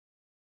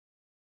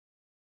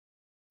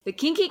The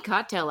Kinky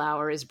Cocktail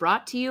Hour is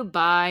brought to you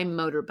by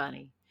Motor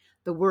Bunny,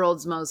 the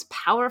world's most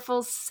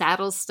powerful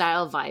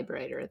saddle-style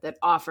vibrator that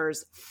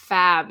offers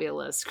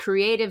fabulous,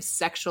 creative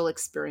sexual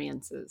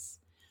experiences.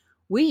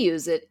 We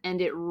use it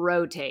and it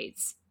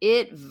rotates,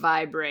 it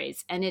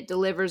vibrates, and it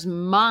delivers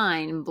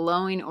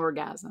mind-blowing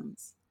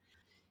orgasms.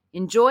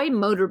 Enjoy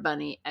Motor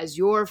Bunny as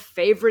your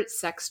favorite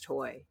sex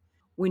toy.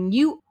 When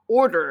you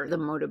order the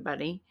Motor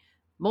Bunny,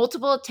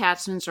 multiple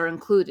attachments are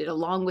included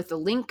along with the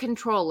Link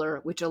controller,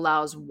 which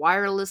allows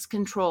wireless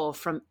control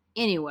from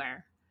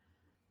anywhere.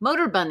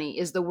 Motor Bunny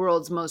is the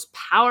world's most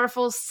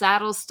powerful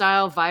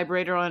saddle-style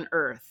vibrator on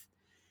Earth.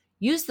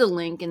 Use the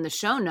link in the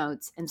show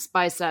notes and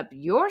spice up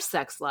your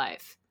sex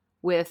life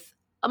with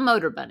a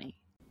Motor Bunny.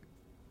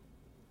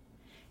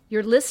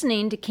 You're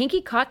listening to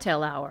Kinky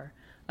Cocktail Hour,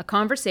 a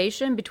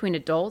conversation between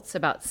adults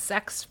about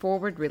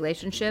sex-forward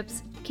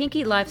relationships,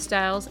 kinky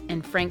lifestyles,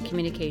 and frank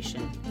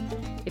communication.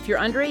 If you're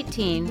under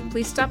 18,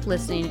 please stop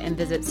listening and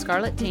visit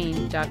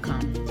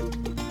scarletteen.com.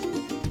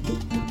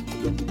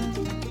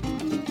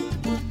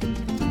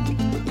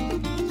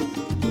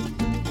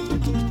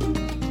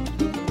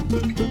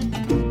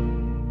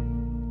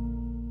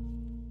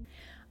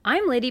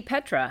 I'm Lady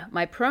Petra.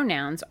 My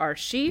pronouns are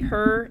she,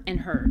 her,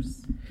 and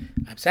hers.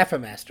 I'm Sapphire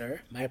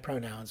Master. My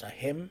pronouns are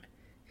him,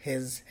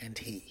 his, and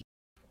he.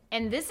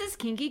 And this is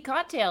Kinky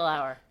Cocktail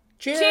Hour.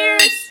 Cheers!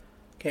 Cheers!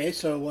 Okay,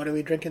 so what are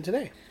we drinking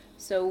today?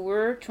 So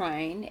we're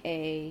trying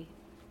a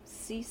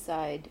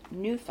seaside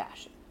new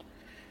fashion.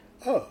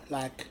 Oh,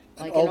 like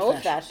an old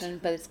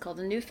fashioned, but it's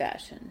called a new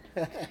fashion.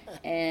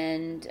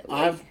 And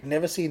I've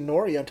never seen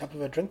nori on top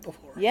of a drink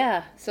before.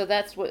 Yeah, so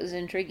that's what was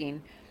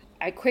intriguing.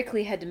 I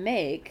quickly had to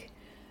make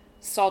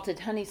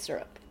salted honey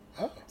syrup.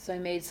 Oh. So I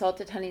made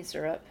salted honey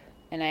syrup,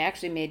 and I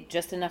actually made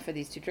just enough for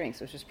these two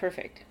drinks, which was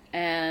perfect.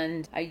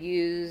 And I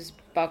used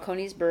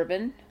Balcones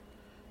bourbon,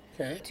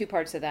 Okay. 2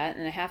 parts of that,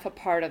 and a half a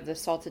part of the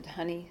salted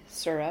honey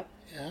syrup,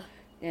 Yeah.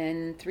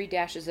 and 3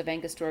 dashes of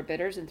Angostura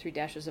bitters and 3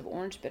 dashes of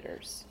orange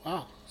bitters.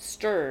 Wow.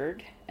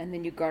 Stirred, and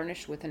then you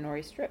garnish with a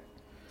nori strip.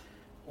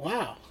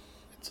 Wow.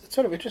 It's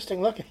sort of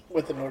interesting looking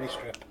with the nori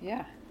strip.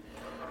 Yeah.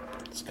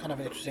 It's kind of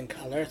an interesting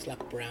color. It's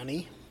like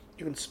brownie.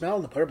 You can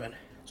smell the bourbon.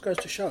 This goes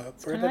to show.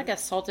 It's kind of like a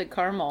salted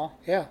caramel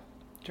Yeah.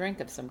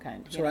 drink of some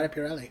kind. It's right up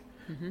your alley.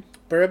 Mm-hmm.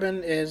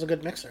 Bourbon is a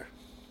good mixer.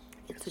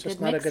 It's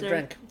just not a good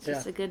drink. It's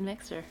just a good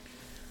mixer.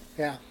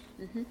 Yeah.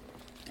 Mm-hmm.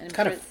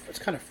 It's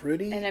kind of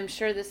fruity. And I'm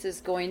sure this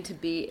is going to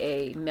be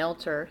a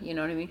melter, you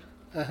know what I mean?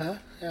 Uh-huh,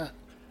 yeah.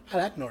 I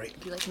like nori.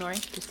 Do you like nori?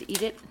 Just to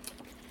eat it?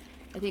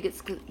 I think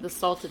it's the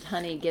salted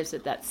honey gives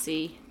it that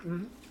sea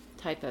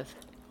type of...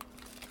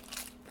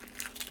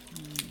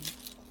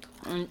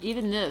 And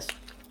even this,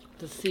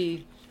 the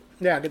sea,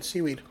 Yeah, good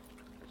seaweed.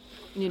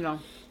 you know.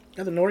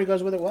 Yeah, the nori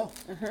goes with it well.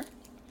 Uh-huh.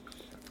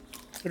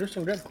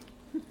 Interesting drink.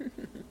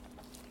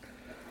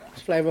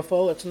 It's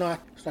flavorful. It's not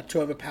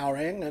too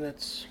overpowering, and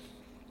it's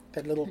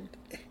that little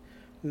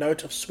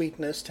note of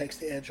sweetness takes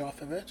the edge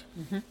off of it.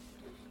 Mm-hmm.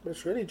 But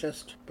it's really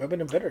just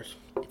bourbon and bitters.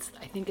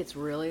 I think it's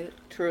really,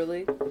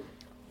 truly,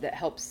 that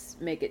helps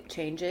make it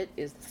change it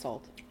is the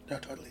salt. No,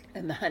 totally.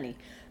 And the honey.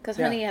 Because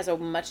honey has a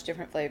much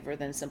different flavor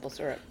than simple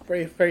syrup.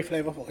 Very, very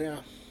flavorful, yeah.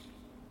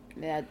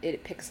 Yeah,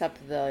 it picks up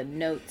the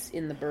notes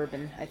in the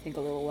bourbon, I think,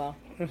 a little well.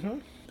 Mm-hmm.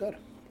 Good.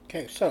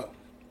 Okay, so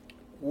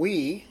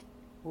we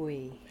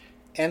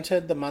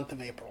entered the month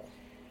of April.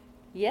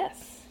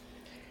 Yes.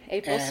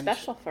 April's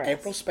special for us.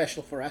 April's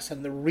special for us,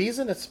 and the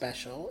reason it's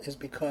special is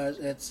because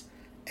it's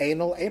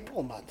Anal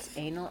April month.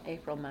 Anal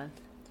April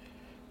month.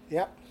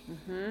 Yep.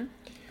 Mm-hmm.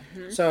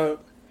 Mm-hmm. So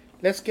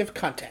let's give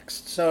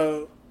context.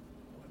 So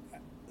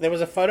there was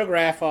a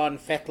photograph on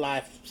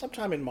FetLife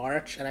sometime in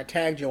March, and I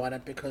tagged you on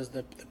it because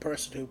the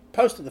person who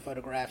posted the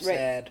photograph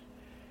said,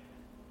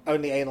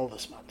 only anal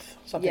this month.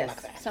 Something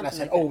like that. And I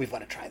said, we've got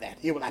to try that.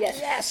 You were like,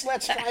 yes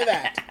let's try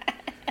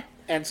that.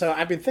 And so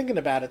I've been thinking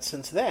about it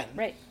since then.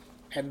 Right.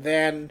 And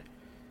then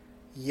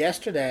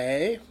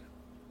yesterday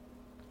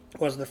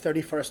was the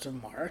 31st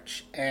of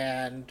March,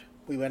 and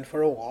we went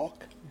for a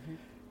walk,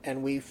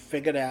 and we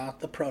figured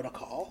out the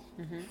protocol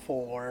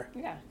for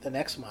the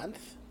next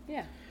month.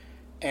 Yeah.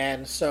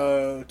 And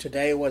so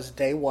today was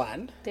day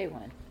one. Day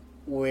one.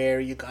 Where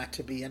you got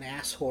to be an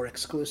ass whore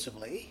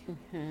exclusively.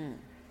 Mm-hmm.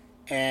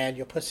 And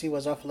your pussy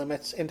was off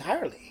limits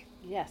entirely.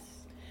 Yes.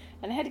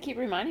 And I had to keep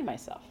reminding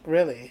myself.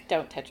 Really?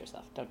 Don't touch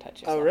yourself. Don't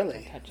touch yourself. Oh,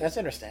 really? That's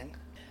interesting.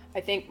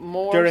 I think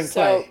more during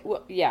so... play.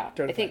 Well, yeah.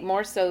 During I think play.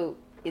 more so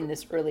in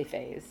this early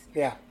phase.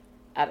 Yeah.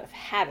 Out of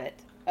habit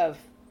of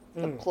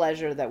the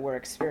pleasure that we're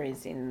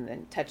experiencing,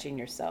 and touching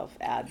yourself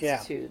adds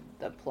to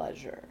the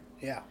pleasure.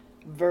 Yeah.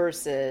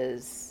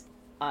 Versus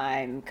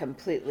I'm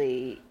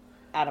completely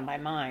out of my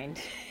mind.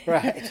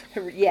 Right.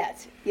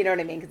 Yet. You know what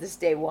I mean? Because it's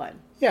day one.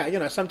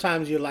 Yeah,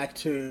 sometimes you like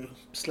to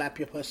slap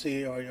your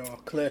pussy or your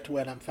clit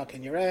when I'm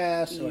fucking your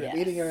ass, or I'm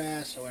eating your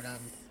ass, or when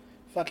I'm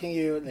fucking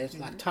you. There's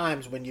like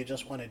times when you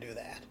just want to do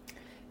that.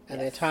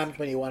 And there are times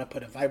when you want to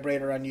put a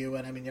vibrator on you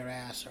when I'm in your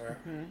ass, or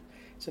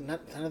so none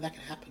of that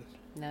can happen.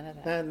 None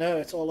of that. No,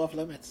 it's all off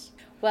limits.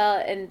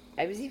 Well, and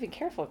I was even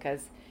careful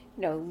because,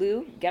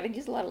 lube, got to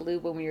use a lot of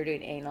lube when we were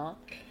doing anal.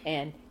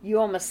 And you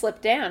almost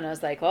slipped down. I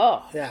was like,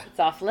 oh, Yeah. it's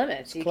off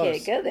limits. You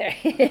close. can't go there.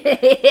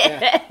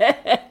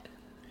 Yeah.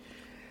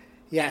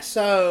 Yeah,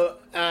 so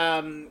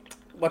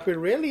what we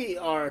really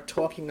are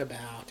talking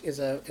about is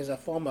a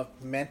form of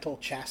mental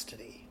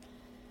chastity.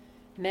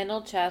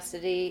 Mental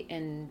chastity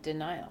and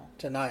denial.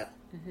 Denial.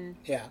 Mm-hmm.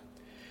 Yeah.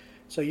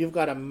 So you've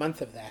got a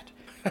month of that.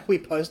 I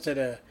posted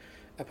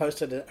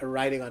a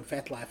writing on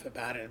FetLife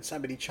about it, and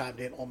somebody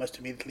chimed in almost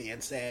immediately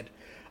and said,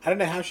 I don't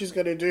know how she's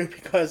going to do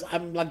because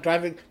I'm like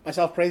driving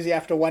myself crazy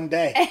after one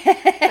day.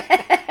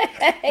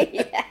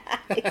 Yeah,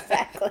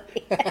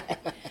 exactly.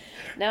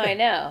 No, I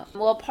know.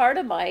 Well, part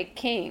of my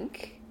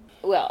kink,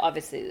 well,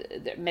 obviously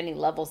there are many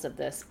levels of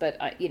this, but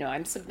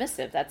I'm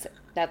submissive. That's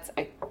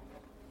a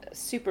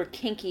super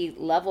kinky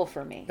level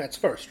for me. That's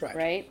first, right?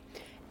 Right?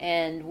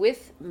 And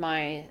with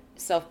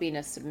myself being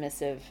a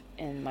submissive,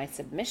 and my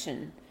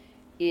submission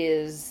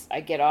is I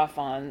get off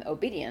on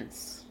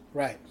obedience.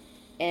 Right.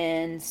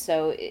 And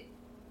so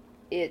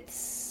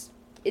it's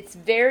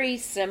very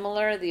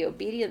similar, the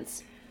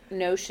obedience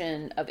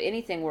notion of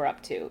anything we're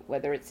up to,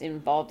 whether it's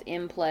involved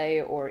in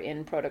play or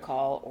in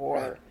protocol or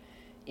right.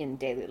 in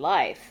daily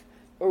life.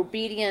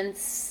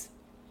 Obedience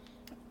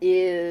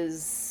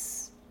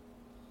is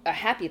a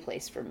happy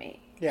place for me.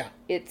 Yeah.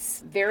 It's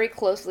very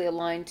closely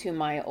aligned to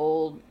my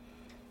old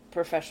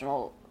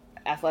professional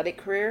athletic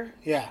career.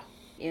 Yeah.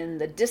 In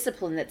the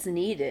discipline that's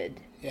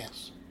needed.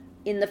 Yes.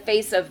 In the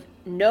face of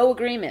no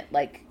agreement,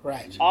 like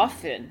right.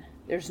 often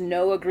there's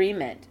no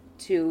agreement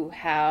to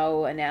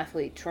how an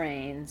athlete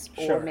trains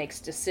or sure. makes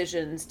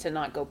decisions to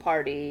not go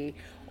party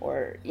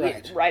or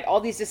right. Right, all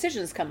these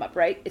decisions come up,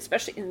 right?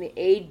 Especially in the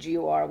age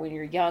you are when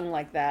you're young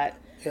like that.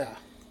 Yeah.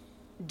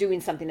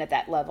 Doing something at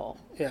that level.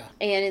 Yeah.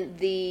 And in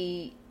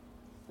the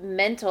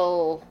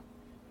mental,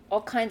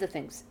 all kinds of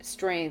things,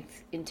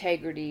 strength,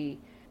 integrity,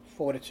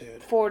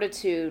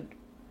 fortitude,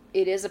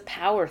 it is a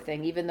power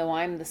thing. Even though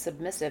I'm the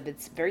submissive,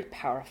 it's very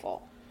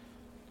powerful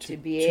to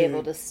be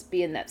able to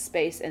be in that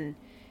space. And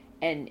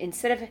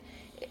instead of,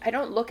 I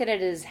don't look at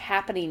it as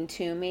happening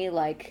to me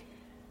like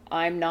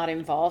I'm not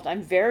involved.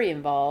 I'm very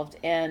involved,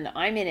 and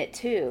I'm in it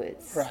too.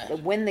 It's right. the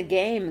win the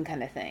game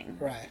kind of thing.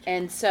 Right.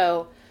 And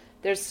so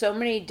there's so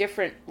many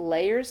different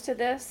layers to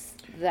this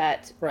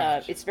that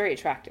right. It's very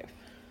attractive.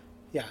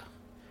 Yeah.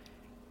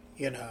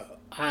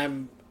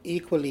 I'm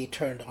equally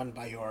turned on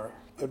by your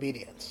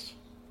obedience.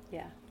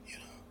 Yeah.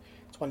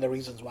 It's one of the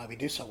reasons why we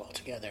do so well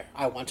together.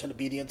 I want an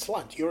obedient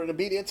slut. You're an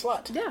obedient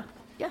slut. Yeah.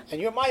 Yeah. And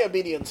you're my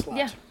obedient slut.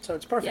 Yeah. So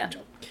it's perfect.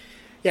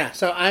 Yeah.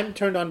 So I'm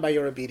turned on by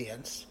your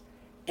obedience.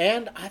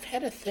 And I've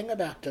had a thing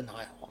about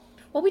denial.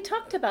 Well, we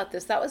talked about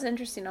this. That was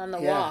interesting on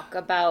the walk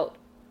about,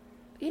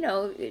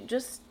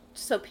 just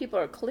so people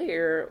are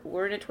clear,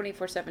 we're in a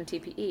 24/7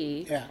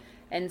 TPE. Yeah.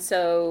 And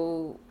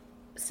so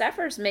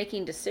Sapphire's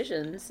making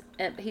decisions,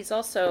 and he's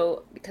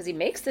also, because he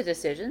makes the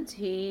decisions,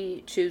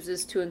 he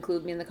chooses to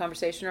include me in the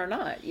conversation or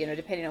not,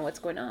 depending on what's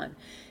going on.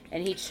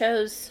 And he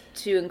chose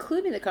to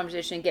include me in the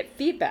conversation and get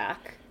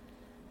feedback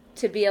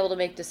to be able to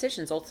make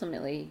decisions.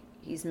 Ultimately,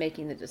 he's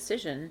making the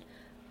decision.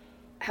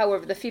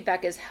 However, the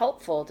feedback is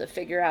helpful to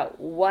figure out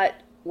what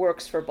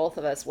works for both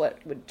of us,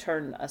 what would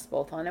turn us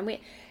both on.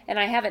 And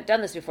I haven't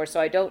done this before, so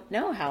I don't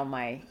know how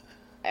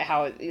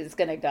it's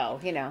going to go,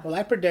 Well,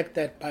 I predict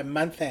that by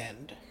month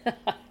end,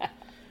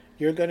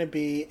 you're going to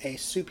be a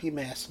soupy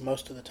mess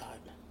most of the time.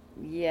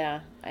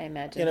 Yeah, I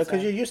imagine because so.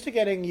 you're used to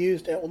getting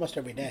used almost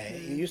every day.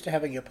 Mm-hmm. You're used to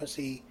having your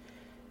pussy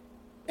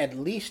at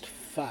least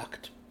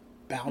fucked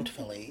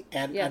bountifully.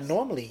 And I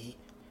normally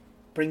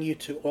bring you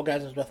to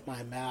orgasms with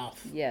my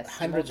mouth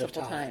hundreds of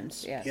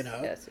times. Yes,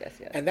 yes.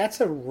 And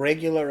that's a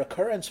regular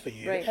occurrence for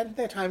you. Right. And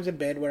there are times in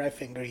bed where I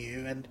finger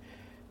you, and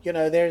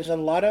there's a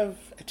lot of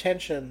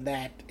attention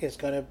that is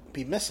going to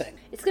be missing.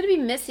 It's going to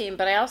be missing,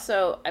 but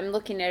I'm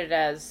looking at it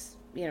as,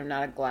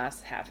 not a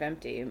glass half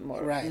empty,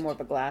 more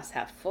of a glass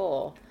half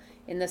full,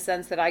 in the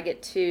sense that I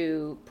get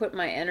to put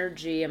my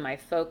energy and my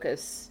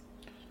focus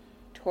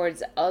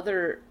towards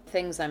other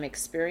things I'm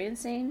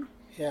experiencing.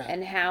 Yeah.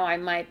 And how I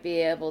might be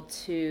able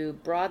to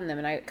broaden them.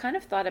 And I kind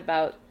of thought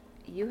about,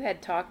 you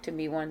had talked to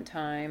me one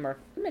time, or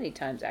many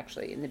times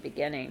actually in the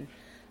beginning,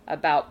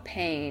 about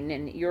pain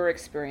and your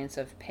experience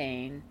of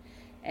pain,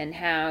 and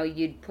how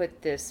you'd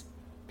put this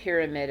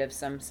pyramid of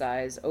some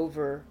size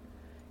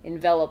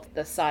envelop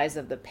the size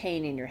of the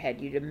pain in your head.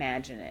 You'd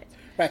imagine it.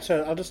 Right,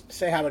 so I'll just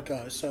say how it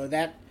goes. So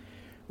that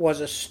was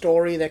a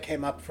story that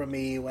came up for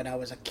me when I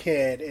was a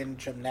kid in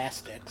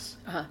gymnastics.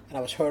 Uh-huh. And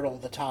I was hurt all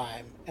the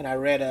time. And I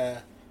read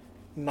a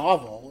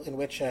novel in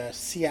which a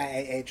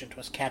CIA agent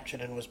was captured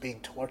and was being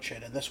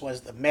tortured, and this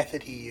was the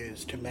method he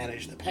used to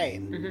manage the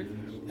pain.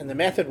 Mm-hmm. And the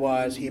method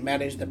was he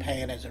managed the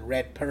pain as a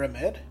red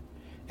pyramid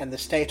and the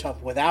state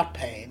of without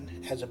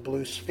pain as a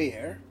blue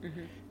sphere.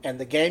 Mm-hmm. And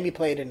the game he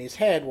played in his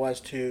head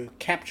was to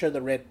capture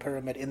the red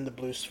pyramid in the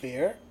blue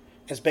sphere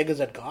as big as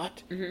it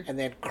got, and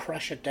then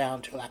crush it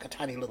down to like a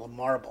tiny little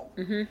marble.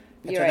 And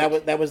You're so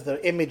right. that was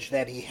the image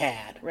that he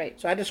had. Right.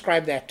 So I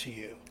described that to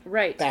you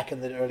Right. back in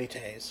the early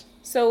days.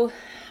 So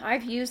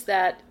I've used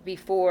that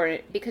before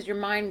because your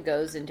mind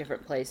goes in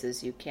different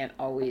places. You can't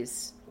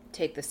always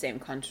take the same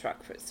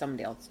construct that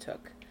somebody else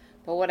took.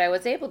 But what I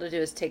was able to do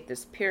is take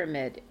this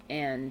pyramid,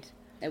 and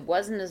it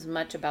wasn't as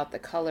much about the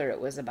color, it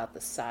was about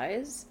the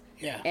size,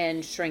 Yeah.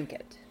 and shrink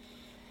it.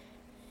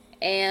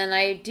 And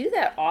I do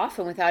that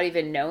often without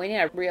even knowing it.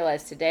 I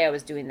realized today I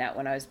was doing that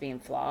when I was being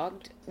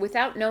flogged.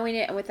 Without knowing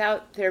it and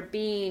without there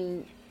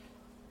being...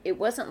 It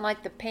wasn't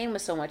like the pain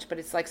was so much, but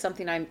it's like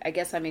something I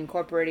guess I'm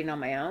incorporating on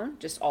my own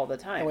just all the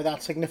time. And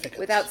without significance.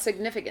 Without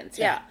significance,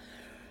 yeah.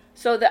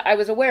 So that I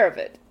was aware of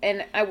it.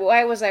 And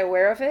why was I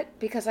aware of it?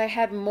 Because I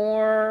had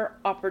more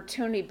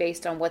opportunity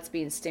based on what's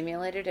being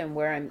stimulated and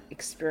where I'm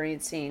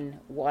experiencing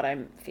what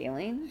I'm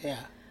feeling. Yeah.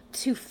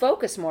 To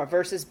focus more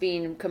versus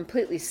being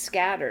completely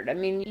scattered. I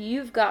mean,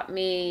 you've got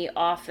me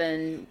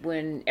often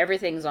when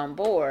everything's on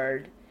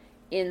board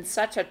in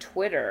such a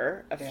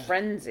Twitter, a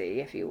frenzy,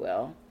 if you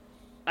will.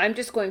 I'm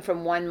just going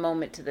from one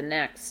moment to the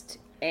next,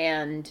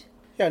 and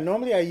Yeah,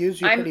 normally I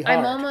use you pretty hard.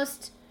 I'm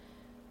almost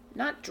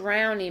not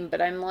drowning,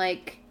 but I'm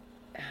like,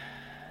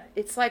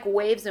 it's like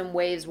waves and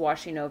waves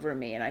washing over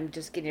me, and I'm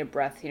just getting a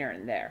breath here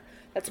and there.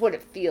 That's what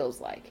it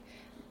feels like,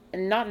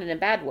 and not in a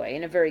bad way,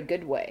 in a very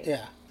good way.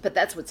 Yeah. But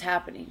that's what's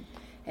happening.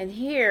 And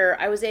here,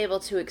 I was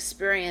able to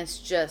experience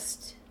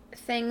just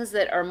things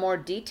that are more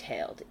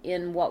detailed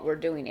in what we're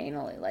doing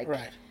anally. Like,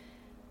 Right.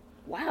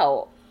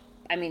 wow.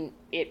 I mean,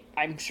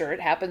 I'm sure it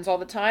happens all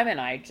the time,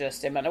 and I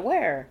just am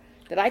unaware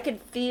that I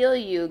could feel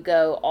you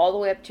go all the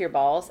way up to your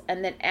balls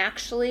and then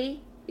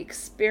actually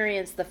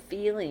experience the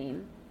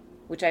feeling,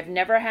 which I've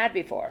never had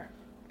before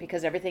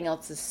because everything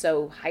else is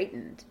so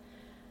heightened.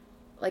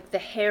 Like the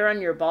hair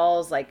on your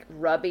balls, like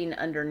rubbing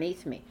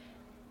underneath me.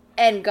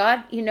 And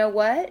God, you know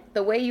what?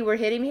 The way you were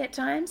hitting me at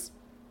times,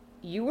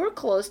 you were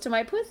close to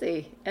my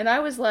pussy. And I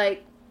was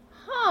like,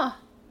 huh,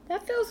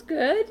 that feels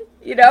good,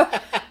 you know?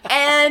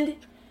 And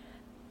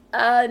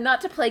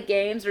not to play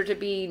games or to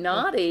be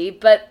naughty,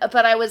 but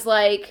I was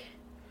like,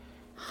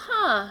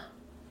 huh,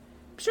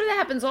 I'm sure that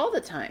happens all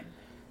the time.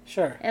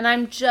 Sure. And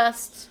I'm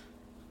just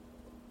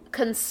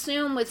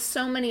consumed with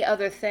so many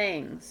other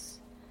things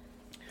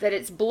that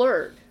it's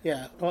blurred.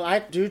 Yeah. Well, I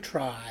do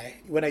try,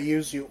 when I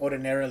use you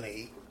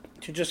ordinarily,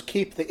 to just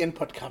keep the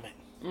input coming.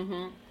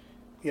 Mm-hmm.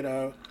 You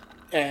know,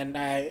 and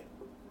I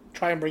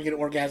try and bring you to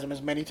orgasm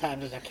as many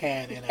times as I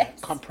can in a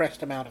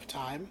compressed amount of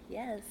time.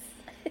 Yes.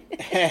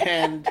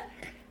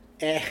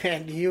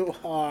 and you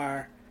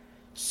are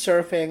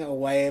surfing a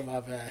wave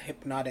of a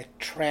hypnotic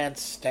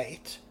trance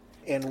state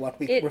in what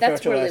we refer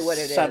that's to really as what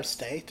it is.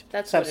 substate.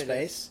 That's what it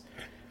subspace.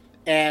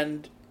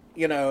 And,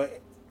 you know,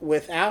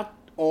 without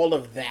all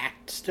of that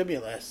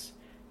stimulus,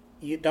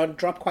 you don't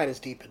drop quite as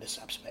deep into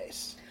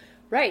subspace.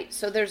 Right.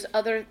 So there's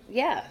other,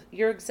 yeah,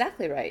 you're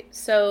exactly right.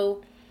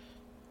 So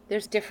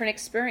there's different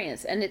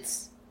experience, and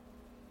it's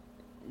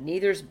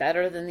neither's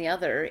better than the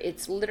other.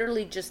 It's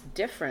literally just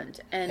different.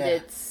 And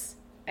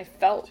I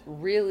felt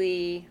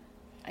really,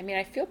 I mean,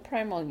 I feel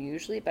primal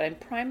usually, but I'm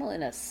primal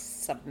in a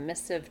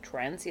submissive,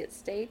 transient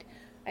state.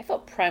 I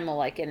felt primal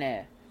like in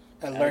a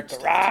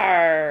Alert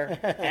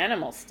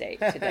animal state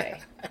today.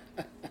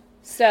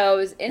 So it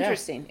was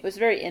interesting. It was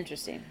very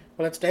interesting.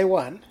 Well, it's day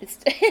one. It's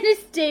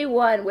day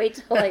one. Wait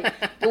till I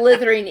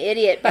blithering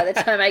idiot by the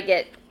time I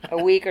get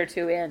a week or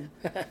two in.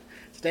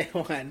 It's day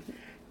one.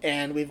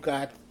 And we've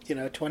got,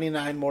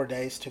 29 more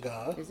days to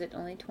go. Is it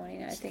only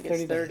 29? I think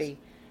 30 it's 30. days.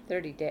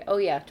 30 days. Oh,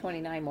 yeah,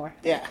 29 more.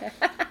 Yeah.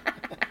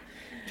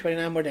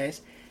 29 more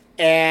days.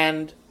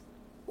 And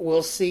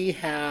we'll see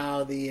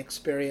how the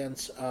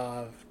experience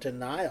of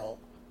denial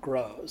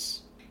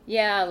grows.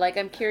 Yeah, like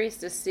I'm curious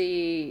to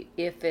see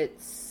if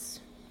it's,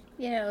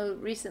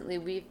 recently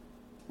we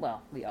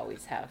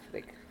always have,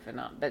 like,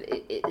 but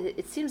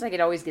it seems like it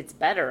always gets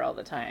better all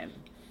the time.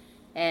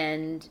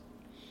 And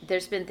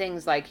there's been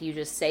things like you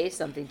just say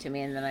something to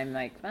me and then I'm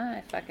like,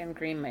 I fucking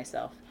cream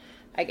myself.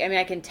 I mean,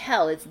 I can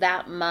tell it's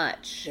that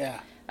much. Yeah.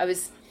 I'm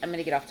going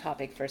to get off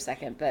topic for a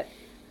second, but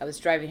I was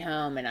driving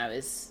home and I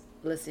was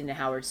listening to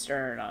Howard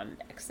Stern on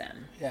XM.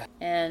 Yeah.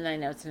 And I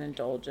know it's an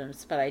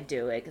indulgence, but I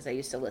do it because I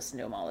used to listen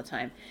to him all the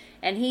time.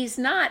 And he's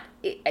not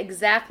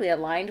exactly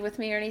aligned with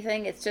me or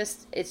anything. It's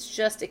just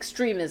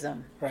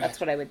extremism. Right. That's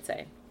what I would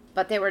say.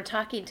 But they were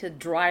talking to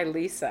Dry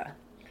Lisa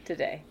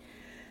today.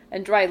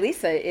 And Dry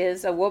Lisa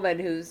is a woman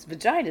whose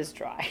vagina is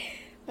dry.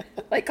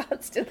 Like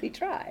constantly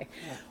dry.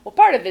 Yeah. Well,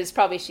 part of it is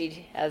probably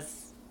she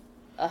has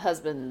a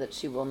husband that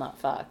she will not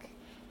fuck.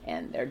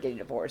 And they're getting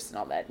divorced and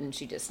all that. And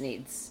she just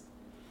needs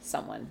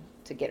someone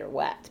to get her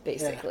wet,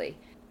 basically.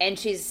 Yeah. And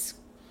she's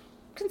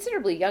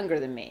considerably younger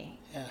than me.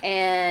 Yeah.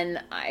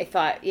 And I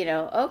thought,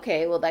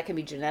 okay, well, that can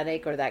be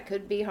genetic or that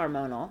could be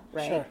hormonal,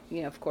 right?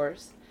 Sure. Of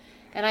course.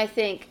 And I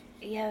think,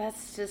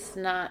 that's just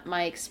not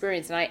my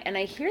experience. And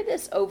I hear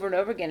this over and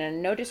over again,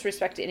 and no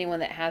disrespect to anyone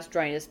that has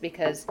dryness,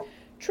 because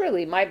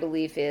truly, my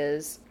belief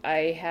is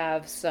I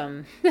have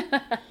some,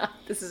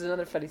 this is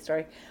another funny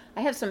story.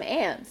 I have some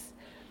aunts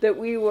that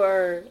we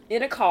were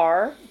in a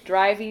car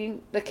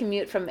driving the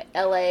commute from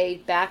LA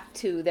back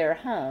to their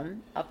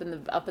home up in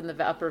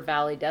the Upper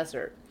Valley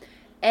Desert.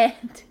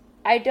 And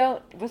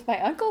was my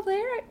uncle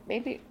there?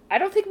 Maybe, I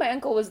don't think my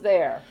uncle was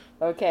there,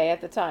 okay,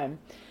 at the time.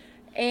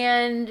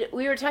 And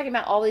we were talking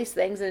about all these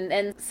things,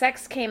 and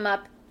sex came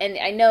up. And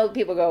I know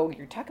people go,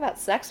 you're talking about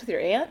sex with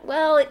your aunt?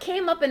 Well, it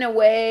came up in a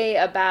way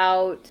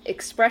about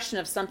expression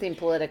of something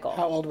political.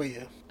 How old were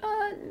you?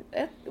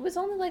 It was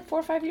only like 4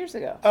 or 5 years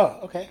ago. Oh,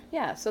 okay.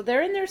 Yeah, so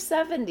they're in their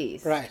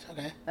 70s. Right,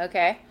 okay.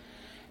 Okay.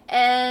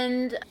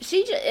 And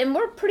and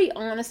we're pretty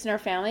honest in our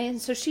family,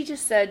 and so she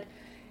just said,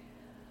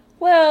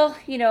 well,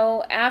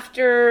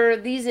 after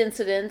these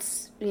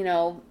incidents,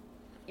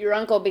 your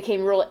uncle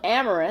became real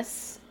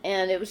amorous,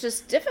 and it was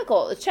just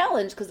difficult, a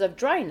challenge because of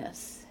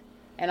dryness.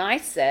 And I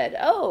said,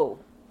 oh,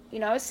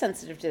 I was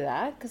sensitive to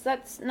that because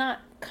that's not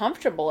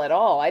comfortable at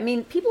all. I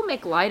mean, people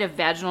make light of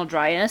vaginal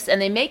dryness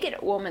and they make it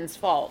a woman's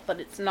fault, but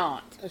it's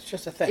not. It's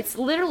just a thing. It's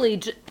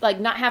literally like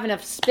not having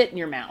enough spit in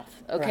your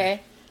mouth, okay?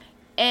 Right.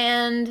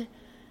 And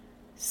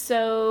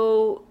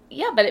so,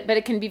 yeah, but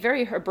it can be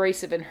very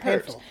abrasive and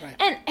hurt. Painful, right.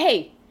 And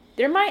hey,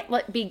 there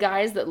might be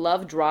guys that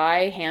love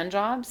dry hand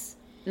jobs.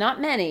 Not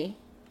many,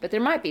 but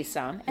there might be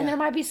some. And there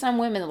might be some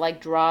women that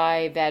like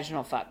dry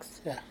vaginal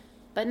fucks. Yeah.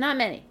 But not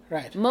many.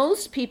 Right.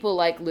 Most people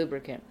like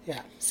lubricant.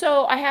 Yeah.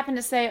 So I happened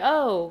to say,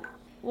 oh,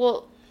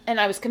 well,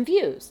 and I was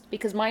confused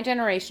because my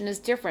generation is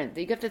different.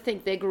 You have to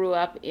think they grew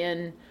up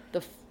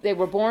they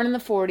were born in the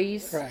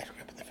 40s. Right,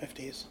 grew up in the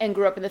 50s. And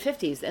grew up in the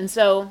 50s. And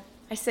so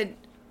I said,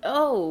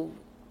 oh,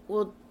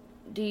 well,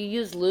 do you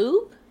use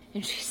lube?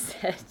 And she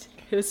said,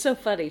 it was so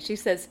funny. She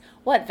says,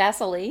 what,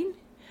 Vaseline?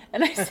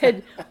 And I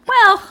said,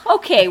 well,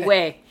 okay,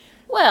 wait.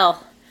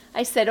 Well,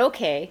 I said,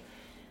 okay.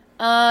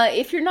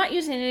 If you're not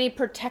using any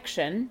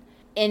protection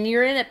and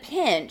you're in a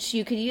pinch,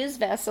 you could use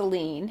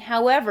Vaseline.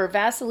 However,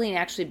 Vaseline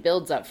actually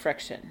builds up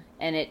friction,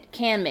 and it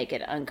can make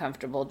it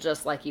uncomfortable,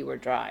 just like you were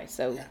dry.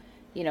 So,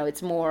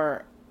 it's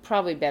more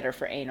probably better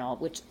for anal,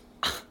 which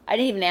I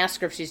didn't even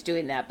ask her if she's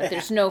doing that, but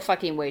there's no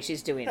fucking way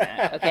she's doing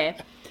that, okay?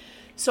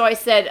 So I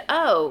said,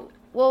 oh,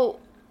 well,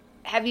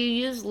 have you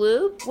used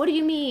lube? What do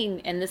you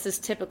mean? And this is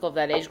typical of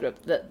that age group.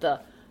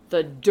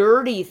 The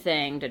dirty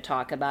thing to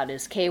talk about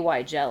is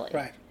KY jelly.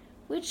 Right.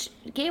 Which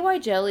KY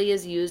jelly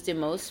is used in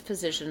most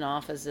physician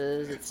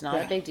offices. It's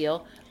not a big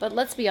deal. But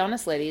let's be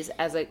honest, ladies,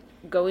 as I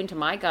going to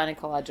my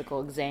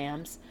gynecological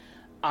exams,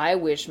 I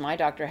wish my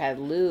doctor had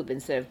lube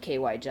instead of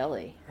KY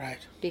jelly. Right.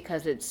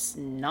 Because it's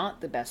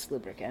not the best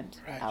lubricant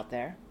out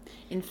there.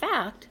 In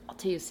fact, I'll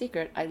tell you a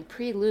secret, I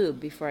pre-lube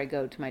before I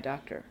go to my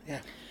doctor.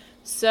 Yeah.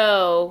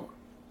 So,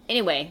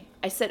 anyway,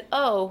 I said,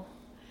 oh,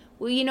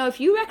 well, if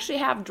you actually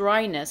have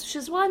dryness, she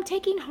says, well, I'm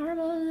taking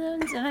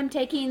hormones and I'm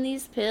taking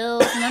these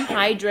pills and I'm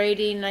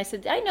hydrating. And I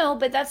said, I know,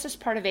 but that's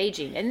just part of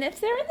aging. And if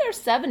they're in their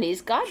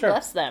 70s, God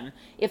bless them.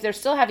 If they're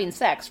still having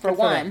sex, for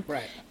one.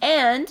 Right.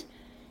 And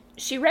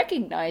she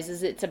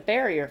recognizes it's a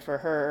barrier for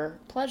her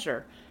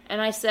pleasure.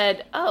 And I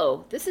said,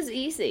 oh, this is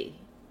easy.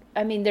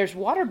 I mean, there's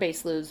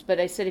water-based lubes,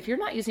 but I said, if you're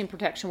not using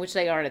protection, which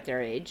they aren't at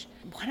their age,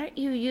 why don't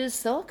you use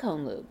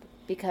silicone lube?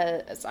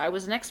 Because I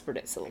was an expert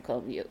at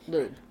silicone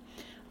lube.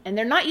 And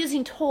they're not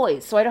using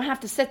toys, so I don't have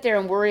to sit there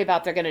and worry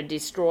about they're going to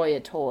destroy a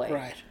toy.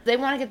 Right. They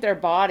want to get their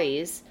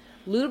bodies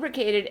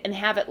lubricated and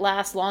have it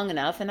last long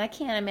enough, and I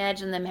can't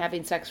imagine them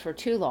having sex for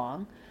too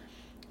long,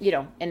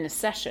 in a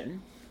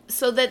session,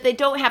 so that they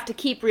don't have to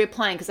keep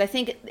reapplying, because I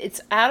think it's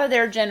out of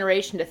their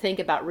generation to think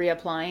about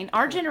reapplying.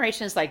 Our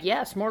generation is like,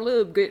 yes, more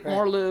lube, get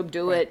more lube,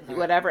 do it,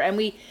 whatever, and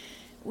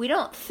we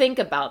don't think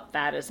about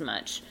that as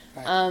much.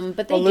 Right.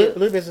 But they do.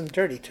 Lube isn't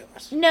dirty to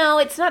us. No,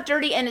 it's not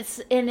dirty, and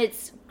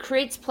it's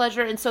creates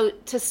pleasure, and so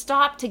to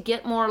stop to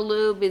get more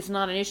lube is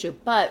not an issue.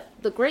 But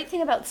the great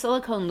thing about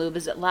silicone lube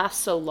is it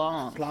lasts so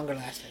long. It's longer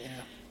lasting,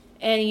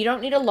 And you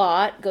don't need a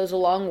lot, goes a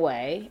long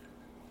way.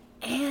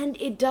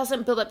 And it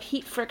doesn't build up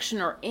heat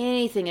friction or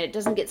anything, and it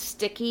doesn't get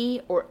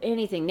sticky or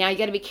anything. Now, you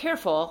got to be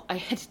careful. I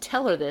had to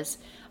tell her this.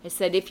 I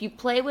said, if you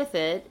play with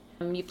it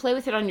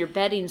on your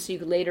bedding so you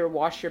can later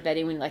wash your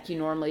bedding like you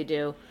normally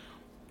do.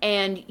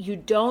 And you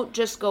don't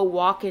just go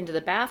walk into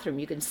the bathroom.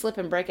 You can slip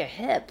and break a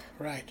hip.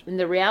 Right. And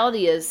the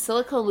reality is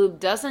silicone lube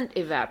doesn't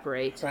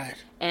evaporate. Right.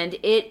 And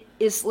it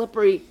is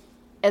slippery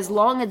as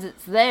long as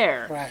it's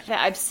there. Right.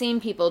 I've seen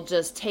people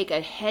just take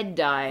a head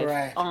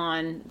dive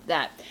on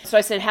that. So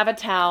I said, have a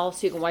towel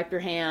so you can wipe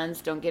your hands.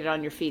 Don't get it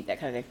on your feet,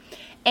 that kind of thing.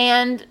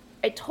 And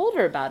I told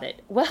her about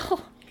it.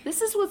 Well,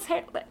 this is what's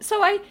happening.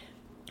 So I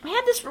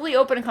had this really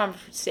open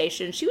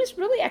conversation. She was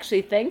really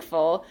actually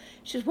thankful.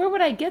 She says, where would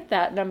I get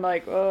that? And I'm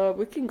like,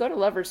 we can go to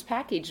Lover's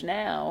Package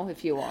now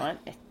if you want.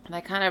 And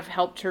I kind of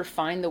helped her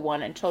find the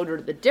one and told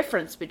her the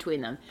difference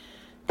between them.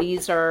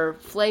 These are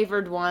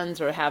flavored ones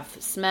or have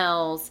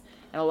smells,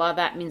 and a lot of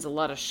that means a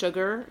lot of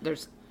sugar.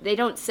 They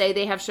don't say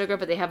they have sugar,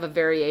 but they have a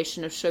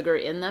variation of sugar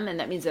in them, and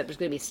that means that there's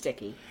going to be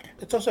sticky.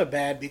 It's also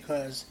bad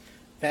because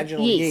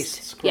vaginal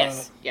yeasts grow.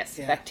 Yes,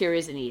 yeah.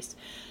 Bacteria and yeast.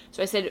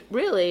 So I said,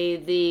 really,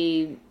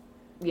 the,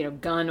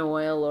 gun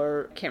oil,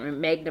 or I can't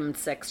remember, Magnum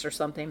 6 or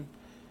something,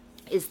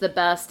 is the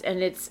best.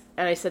 And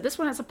I said, this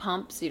one has a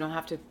pump, so you don't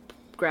have to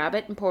grab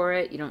it and pour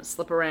it. You don't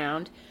slip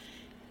around.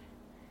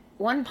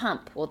 One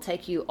pump will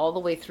take you all the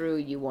way through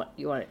you want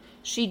it.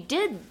 She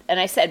did, and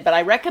I said, but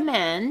I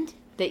recommend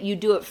that you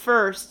do it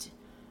first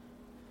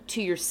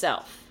to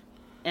yourself.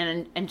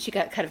 And she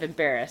got kind of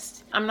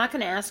embarrassed. I'm not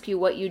going to ask you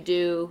what you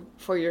do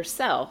for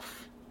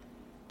yourself,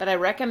 but I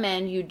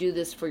recommend you do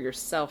this for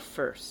yourself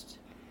first.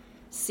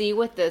 See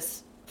what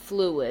this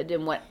fluid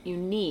and what you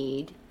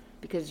need,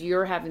 because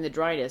you're having the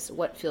dryness,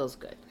 what feels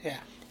good. Yeah.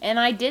 And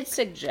I did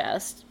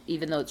suggest,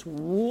 even though it's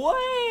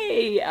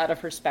way out of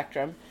her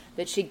spectrum,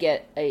 that she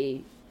get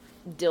a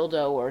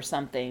dildo or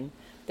something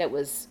that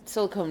was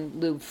silicone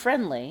lube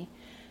friendly,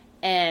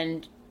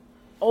 and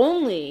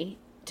only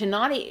to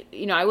not,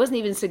 I wasn't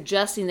even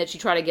suggesting that she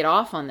try to get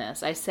off on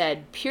this. I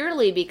said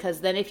purely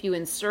because then if you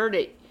insert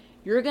it,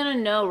 you're going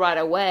to know right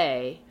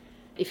away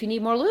if you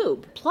need more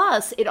lube.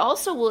 Plus, it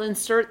also will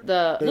insert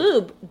the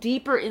lube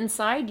deeper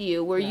inside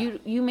you where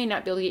you may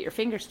not be able to get your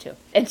fingers to.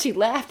 And she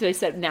laughed and I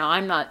said, now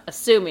I'm not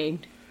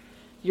assuming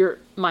you're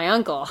my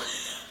uncle.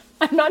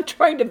 I'm not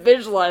trying to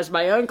visualize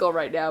my uncle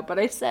right now, but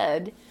I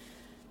said,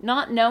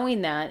 not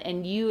knowing that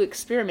and you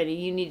experimenting,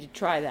 you need to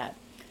try that.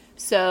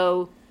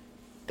 So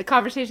the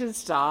conversation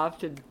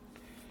stopped, and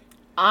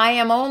I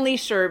am only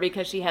sure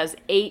because she has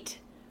 8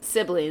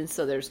 siblings,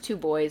 so there's 2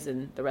 boys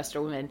and the rest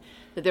are women,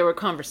 that there were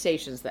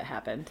conversations that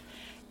happened.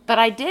 But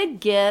I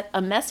did get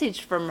a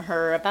message from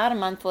her about a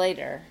month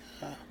later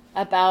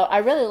about, I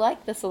really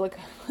like the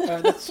silicone.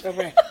 Oh, that's so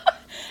right. And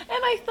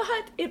I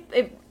thought,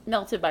 it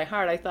melted my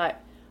heart. I thought,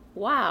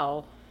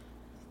 wow,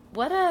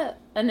 what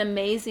an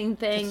amazing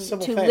thing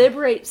to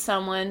liberate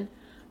someone.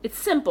 It's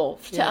simple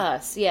to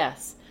us,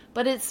 yes.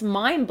 But it's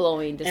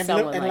mind-blowing to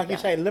someone and like you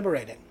say,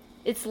 liberating.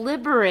 It's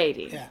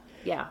liberating.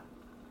 Yeah.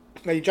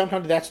 Now, you jumped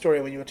onto that story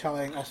when you were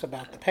telling us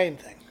about the pain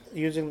thing,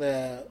 using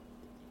the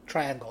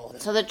triangle.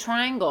 So the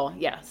triangle,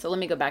 so let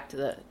me go back to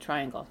the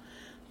triangle.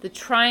 The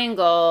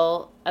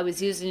triangle, I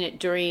was using it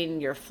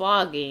during your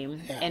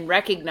flogging and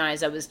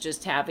recognized I was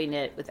just having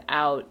it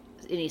without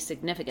any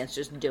significance,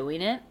 just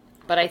doing it.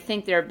 But I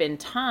think there have been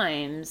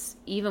times,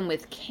 even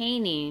with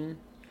caning,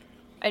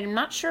 I'm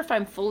not sure if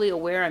I'm fully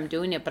aware I'm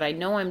doing it, but I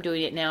know I'm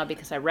doing it now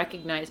because I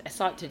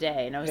saw it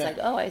today, and I was like,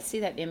 oh, I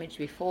see that image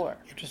before.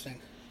 Interesting.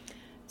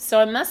 So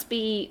I must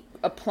be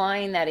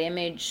applying that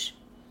image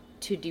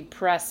to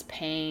depress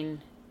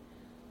pain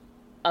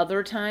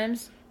other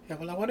times. Yeah,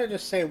 well, I want to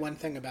just say one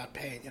thing about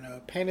pain.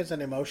 Pain is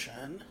an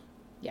emotion.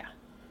 Yeah.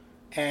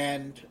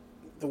 And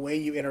the way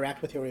you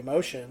interact with your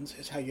emotions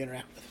is how you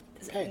interact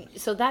with pain.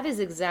 So that is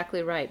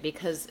exactly right,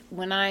 because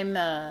when I'm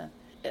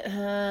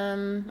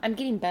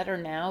getting better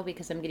now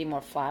because I'm getting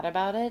more flat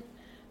about it.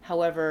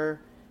 However,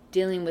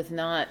 dealing with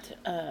not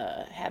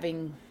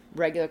having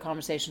regular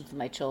conversations with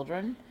my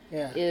children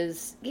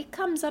it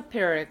comes up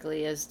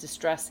periodically as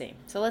distressing.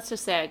 So let's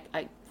just say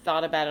I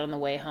thought about it on the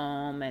way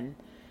home, and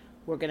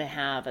we're going to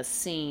have a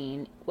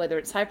scene, whether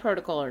it's high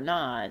protocol or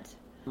not.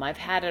 I've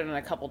had it on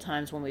a couple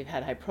times when we've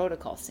had high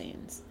protocol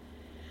scenes.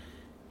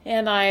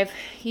 And I've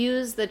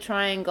used the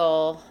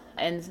triangle,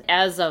 and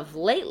as of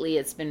lately,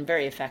 it's been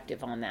very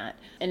effective on that.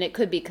 And it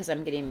could be because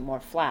I'm getting more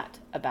flat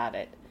about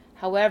it.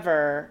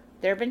 However,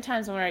 there have been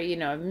times when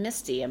I'm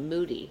misty, I'm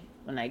moody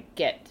when I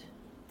get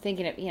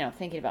thinking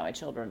about my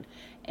children.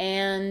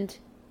 And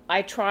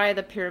I try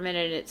the pyramid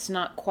and it's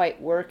not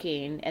quite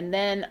working. And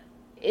then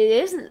it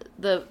isn't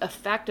the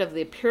effect of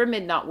the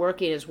pyramid not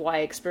working is why I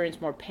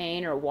experience more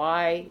pain or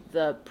why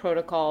the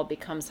protocol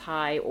becomes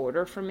high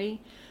order for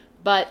me.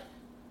 But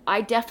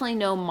I definitely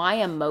know my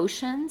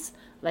emotions,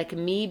 like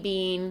me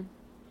being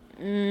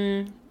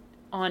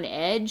on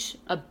edge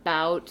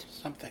about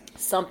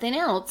something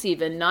else,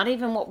 even not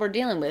even what we're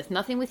dealing with,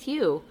 nothing with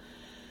you.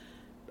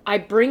 I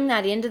bring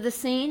that into the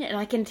scene, and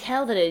I can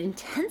tell that it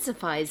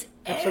intensifies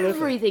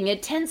everything. It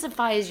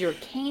intensifies your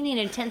caning,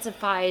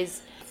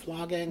 intensifies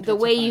flogging, the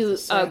way you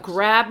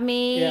grab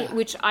me,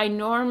 which I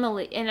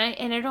normally, and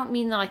I don't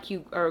mean like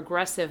you are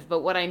aggressive, but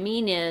what I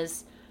mean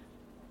is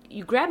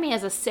you grab me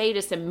as a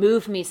sadist and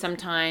move me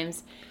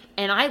sometimes,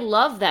 and I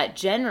love that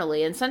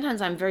generally, and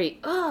sometimes I'm very,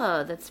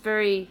 that's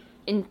very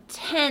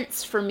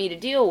intense for me to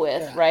deal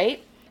with,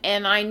 right?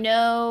 And I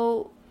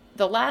know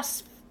the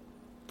last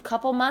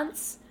couple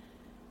months,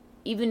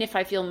 even if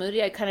I feel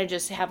moody, I kind of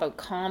just have a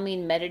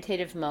calming,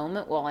 meditative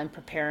moment while I'm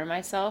preparing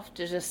myself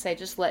to just say,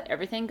 just let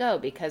everything go.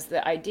 Because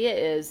the idea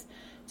is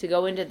to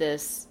go into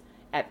this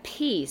at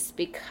peace,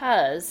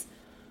 because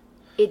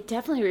it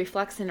definitely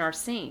reflects in our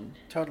scene.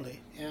 Totally,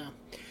 yeah.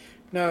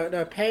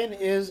 No, pain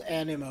is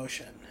an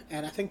emotion.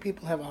 And I think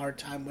people have a hard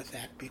time with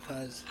that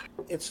because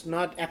it's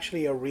not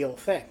actually a real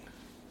thing.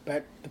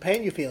 But the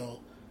pain you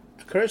feel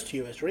occurs to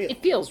you as real.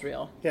 It feels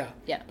real. Yeah.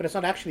 But it's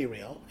not actually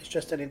real. It's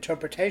just an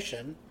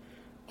interpretation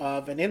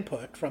of an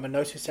input from a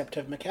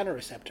nociceptive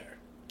mechanoreceptor.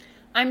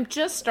 I'm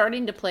just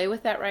starting to play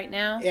with that right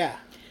now. Yeah.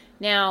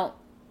 Now,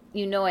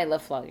 I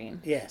love flogging.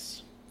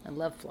 Yes. I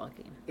love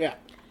flogging. Yeah.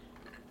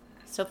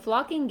 So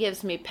flogging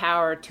gives me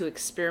power to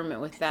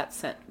experiment with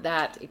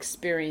that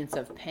experience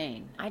of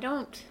pain.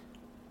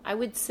 I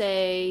would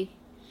say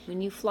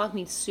when you flog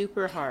me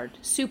super hard,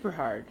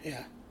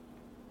 Yeah.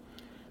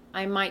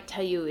 I might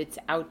tell you it's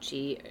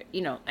ouchy,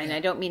 and I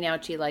don't mean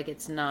ouchy like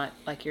it's not,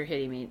 like you're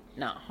hitting me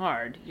not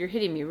hard. You're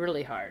hitting me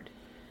really hard.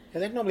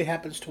 And that normally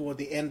happens toward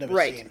the end of a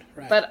Right. scene.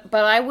 Right. But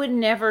I would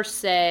never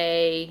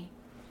say,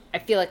 I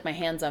feel like my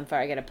hand's on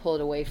fire, I got to pull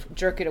it away,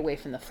 jerk it away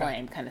from the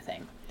flame kind of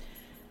thing.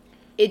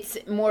 It's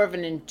more of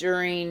an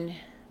enduring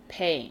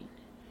pain.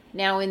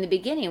 Now, in the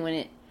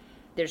beginning,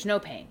 there's no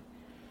pain.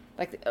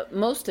 Like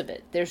most of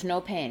it, there's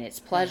no pain. It's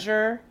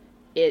pleasure.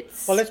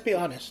 It's... Well, let's be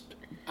honest.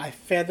 I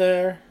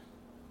feather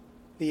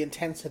the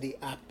intensity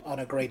up on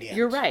a gradient.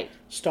 You're right.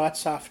 Start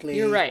softly.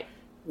 You're right.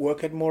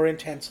 Work it more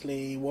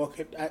intensely.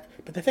 But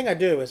the thing I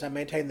do is I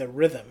maintain the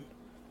rhythm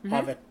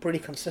of it pretty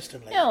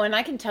consistently. No, and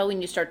I can tell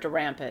when you start to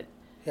ramp it.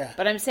 Yeah.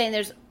 But I'm saying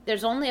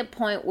there's only a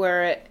point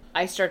where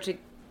I start to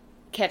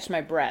catch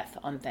my breath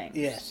on things.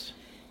 Yes.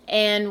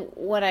 And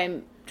what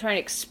I'm trying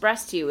to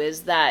express to you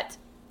is that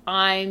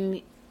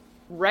I'm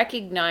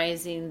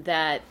recognizing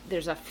that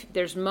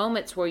there's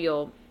moments where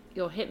you'll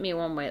hit me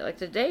one way. Like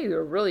today,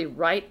 you're really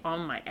right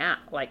on my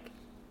like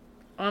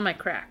on my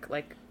crack,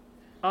 like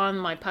on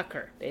my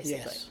pucker, basically.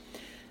 Yes.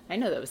 I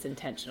know that was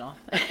intentional,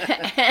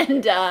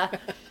 and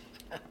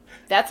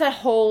that's a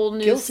whole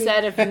new Guilty.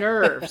 set of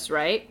nerves,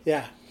 right?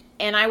 Yeah.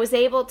 And I was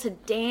able to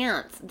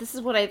dance. This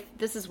is what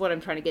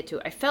I'm trying to get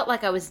to. I felt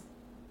like I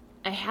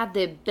had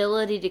the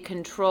ability to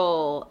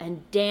control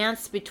and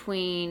dance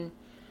between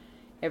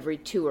every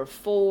 2 or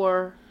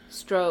 4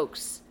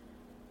 strokes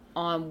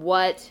on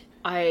what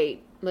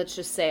let's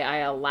just say I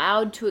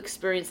allowed to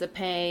experience the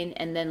pain,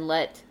 and then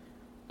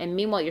and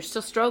meanwhile you're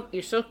still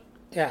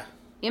Yeah.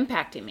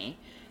 impacting me.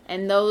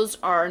 And those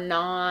are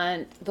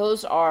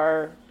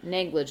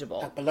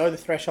negligible. Below the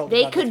threshold.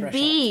 They above the could threshold.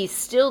 be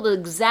still the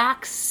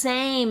exact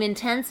same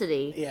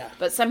intensity. Yeah.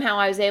 But somehow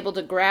I was able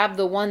to grab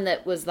the one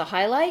that was the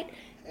highlight.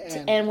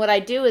 And And what I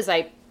do is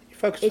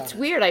focus it's on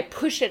it. weird. I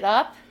push it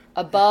up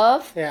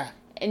above. Yeah.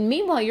 And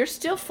meanwhile, you're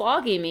still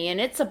flogging me and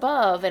it's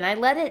above. And I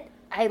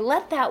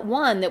let that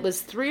one that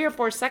was 3 or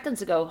 4 seconds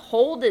ago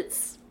hold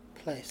its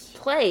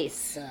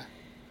place. Yeah.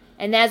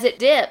 And as it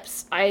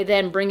dips, I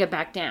then bring it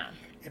back down.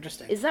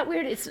 Interesting. Is that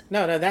weird?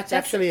 No, that's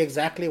actually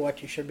exactly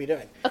what you should be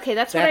doing. Okay,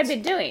 that's what I've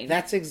been doing.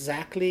 That's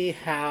exactly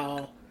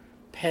how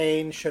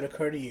pain should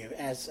occur to you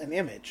as an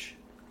image,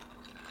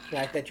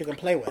 like that you can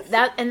play with.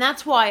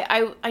 That's why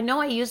I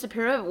know I use the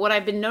pyramid. What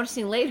I've been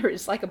noticing later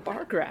is like a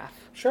bar graph.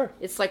 Sure.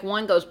 It's like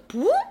one goes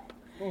whoop,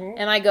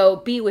 and I go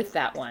be with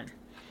that one.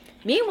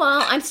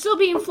 Meanwhile, I'm still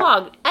being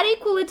flogged at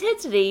equal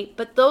intensity,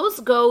 but those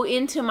go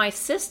into my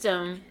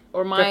system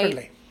or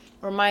my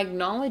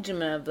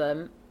acknowledgement of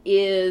them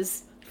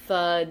is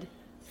thud,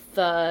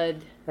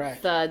 thud, Right.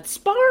 thud,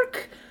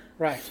 spark,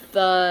 Right.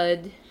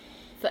 thud,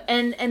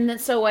 and then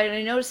so what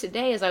I noticed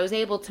today is I was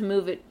able to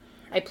move it.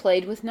 I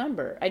played with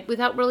number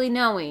without really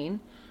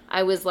knowing.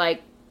 I was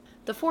like,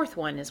 the 4th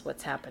one is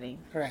what's happening,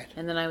 Right.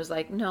 and then I was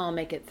like, no, I'll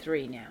make it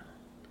 3 now,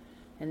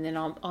 and then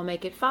I'll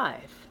make it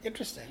 5.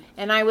 Interesting.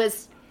 And I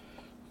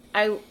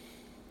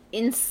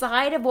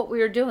inside of what we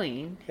were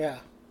doing, Yeah.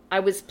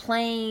 I was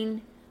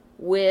playing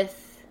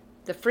with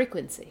the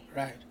frequency.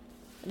 Right.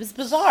 It was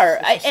bizarre.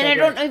 This is so I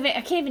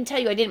can't even tell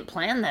you I didn't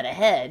plan that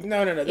ahead.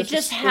 No. It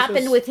just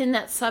happened within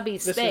that subby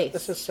space.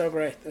 This is so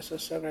great. This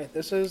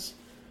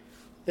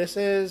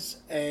is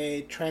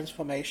a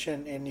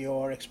transformation in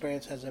your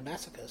experience as a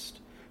masochist.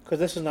 Because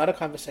this is not a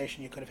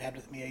conversation you could have had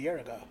with me a year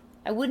ago.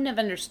 I wouldn't have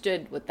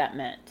understood what that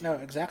meant. No,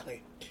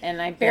 exactly.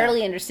 And I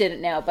barely understand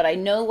it now, but I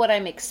know what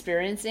I'm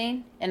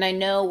experiencing, and I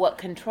know what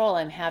control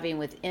I'm having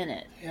within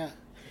it. Yeah.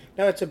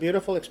 No, it's a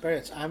beautiful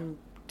experience. I'm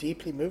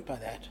deeply moved by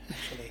that,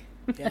 actually.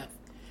 Yeah.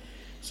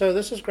 So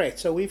this is great.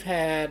 So we've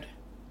had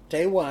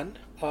day 1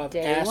 of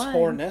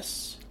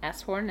ass-horness.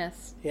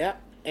 Ass-horness. Yeah.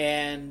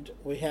 And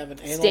we have an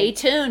anal... Stay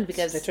tuned,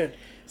 because Stay tuned.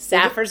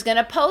 Saffir's going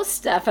to post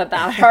stuff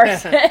about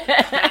ours.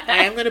 I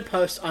am going to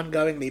post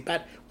ongoingly,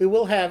 but we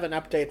will have an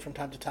update from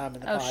time to time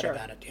in the pod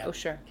about it. Yeah. Oh,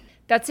 sure.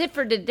 That's it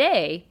for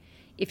today.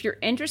 If you're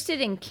interested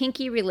in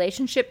kinky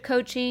relationship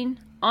coaching,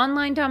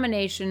 online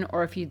domination,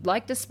 or if you'd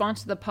like to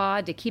sponsor the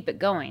pod to keep it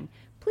going,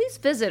 please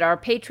visit our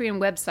Patreon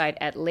website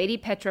at Lady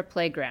Petra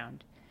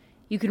Playground.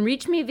 You can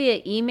reach me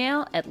via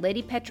email at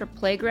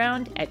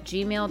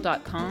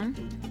ladypetraplayground@gmail.com.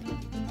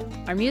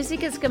 Our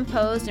music is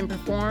composed and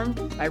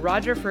performed by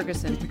Roger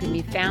Ferguson, who can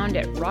be found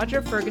at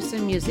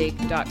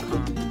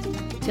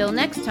rogerfergusonmusic.com. Till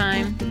next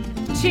time,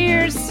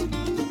 cheers!